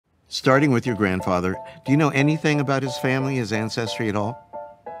Starting with your grandfather, do you know anything about his family, his ancestry at all?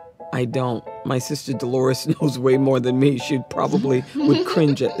 I don't. My sister Deloris knows way more than me. She probably would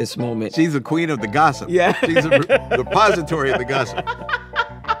cringe at this moment. She's the queen of the gossip. Yeah. She's the repository of the gossip.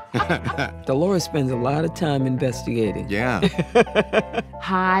 Deloris spends a lot of time investigating. Yeah.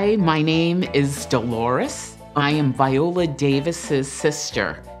 Hi, my name is Deloris. I am Viola Davis's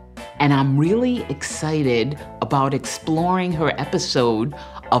sister, and I'm really excited about exploring her episode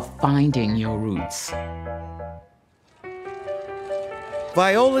of Finding Your Roots.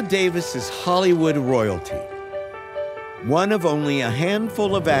 Viola Davis is Hollywood royalty, one of only a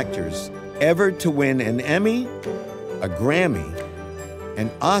handful of actors ever to win an Emmy, a Grammy,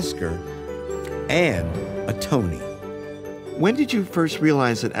 an Oscar, and a Tony. When did you first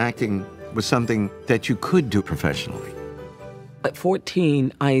realize that acting was something that you could do professionally? At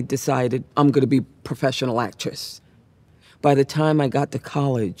 14, I decided I'm going to be a professional actress. By the time I got to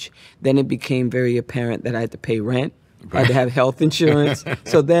college, then it became very apparent that I had to pay rent. I had to have health insurance.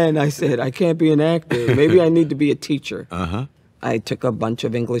 So then I said, I can't be an actor. Maybe I need to be a teacher. I took a bunch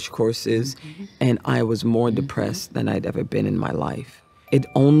of English courses, and I was more depressed than I'd ever been in my life. It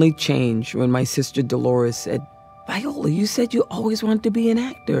only changed when my sister Deloris said, Viola, you said you always wanted to be an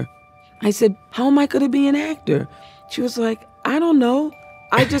actor. I said, how am I going to be an actor? She was like, I don't know.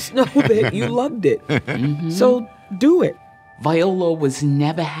 I just know that you loved it. So do it. Viola was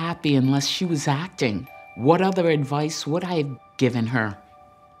never happy unless she was acting. What other advice would I have given her?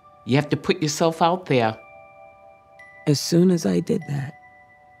 You have to put yourself out there. As soon as I did that,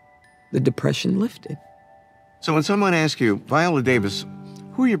 the depression lifted. So when someone asks you, Viola Davis,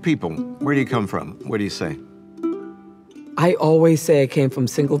 who are your people? Where do you come from? What do you say? I always say I came from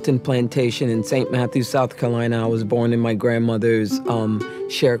Singleton Plantation in St. Matthews, South Carolina. I was born in my grandmother's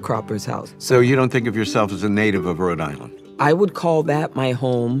sharecropper's house. So you don't think of yourself as a native of Rhode Island? I would call that my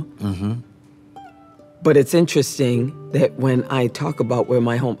home. But it's interesting that when I talk about where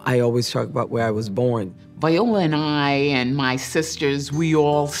my home, I always talk about where I was born. Viola and I and my sisters, we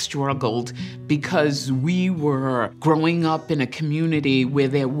all struggled because we were growing up in a community where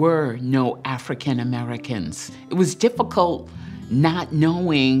there were no African Americans. It was difficult not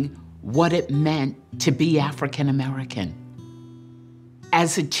knowing what it meant to be African American.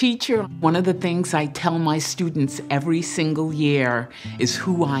 As a teacher, one of the things I tell my students every single year is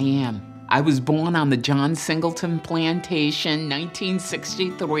who I am. I was born on the John Singleton Plantation,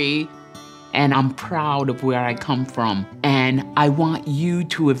 1963, and I'm proud of where I come from. And I want you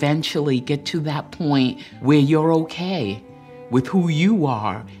to eventually get to that point where you're okay with who you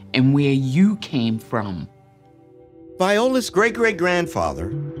are and where you came from. Viola's great-great-grandfather,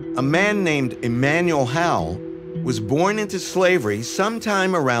 a man named Emmanuel Howell, was born into slavery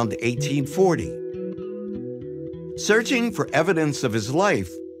sometime around 1840. Searching for evidence of his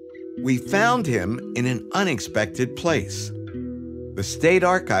life, we found him in an unexpected place, the State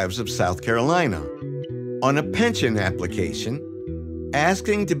Archives of South Carolina, on a pension application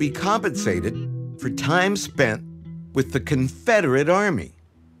asking to be compensated for time spent with the Confederate Army.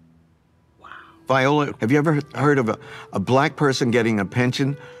 Wow. Viola, have you ever heard of a black person getting a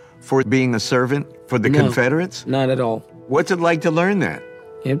pension for being a servant for the Confederates? Not at all. What's it like to learn that?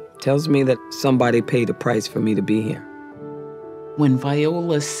 It tells me that somebody paid a price for me to be here. When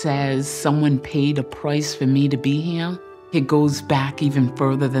Viola says someone paid a price for me to be here, it goes back even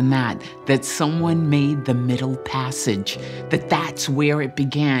further than that someone made the Middle Passage, that's where it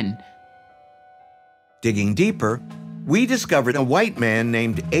began. Digging deeper, we discovered a white man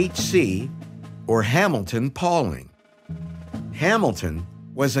named H.C., or Hamilton Pauling. Hamilton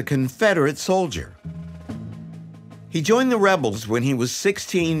was a Confederate soldier. He joined the rebels when he was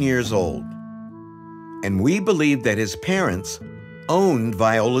 16 years old, and we believe that his parents owned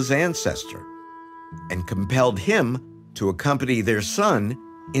Viola's ancestor and compelled him to accompany their son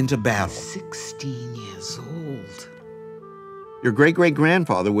into battle. 16 years old. Your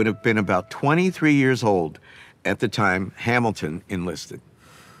great-great-grandfather would have been about 23 years old at the time Hamilton enlisted.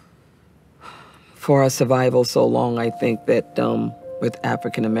 For our survival so long, I think that with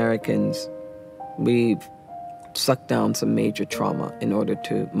African Americans, we've sucked down some major trauma in order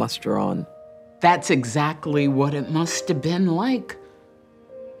to muster on. That's exactly what it must have been like.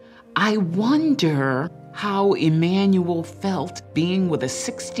 I wonder how Emmanuel felt being with a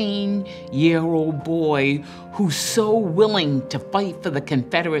 16-year-old boy who's so willing to fight for the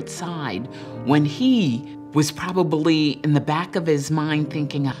Confederate side when he was probably in the back of his mind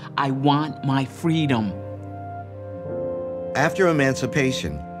thinking, I want my freedom. After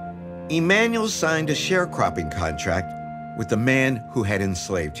emancipation, Emmanuel signed a sharecropping contract with the man who had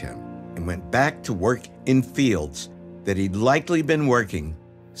enslaved him and went back to work in fields that he'd likely been working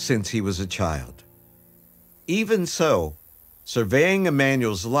since he was a child. Even so, surveying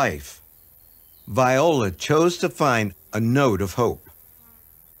Emmanuel's life, Viola chose to find a note of hope.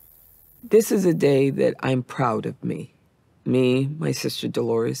 This is a day that I'm proud of me. Me, my sister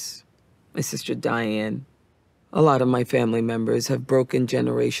Deloris, my sister Diane. A lot of my family members have broken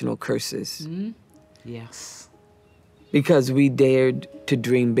generational curses. Yes. Because we dared to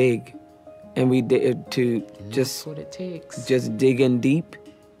dream big, and we dared to That's what it takes. just dig in deep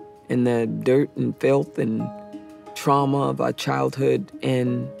in the dirt and filth and trauma of our childhood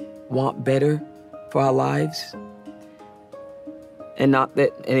and want better for our lives. And not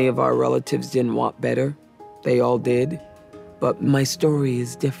that any of our relatives didn't want better. They all did. But my story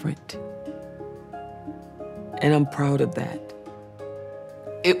is different. And I'm proud of that.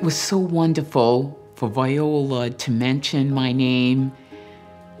 It was so wonderful for Viola to mention my name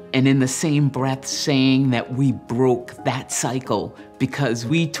and in the same breath saying that we broke that cycle because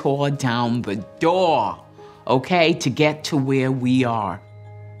we tore down the door, okay, to get to where we are.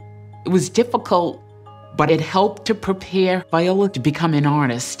 It was difficult, but it helped to prepare Viola to become an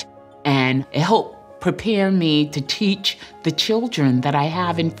artist, and it helped prepare me to teach the children that I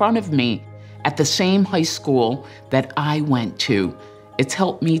have in front of me at the same high school that I went to. It's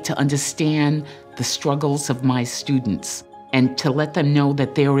helped me to understand the struggles of my students and to let them know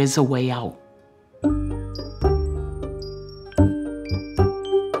that there is a way out.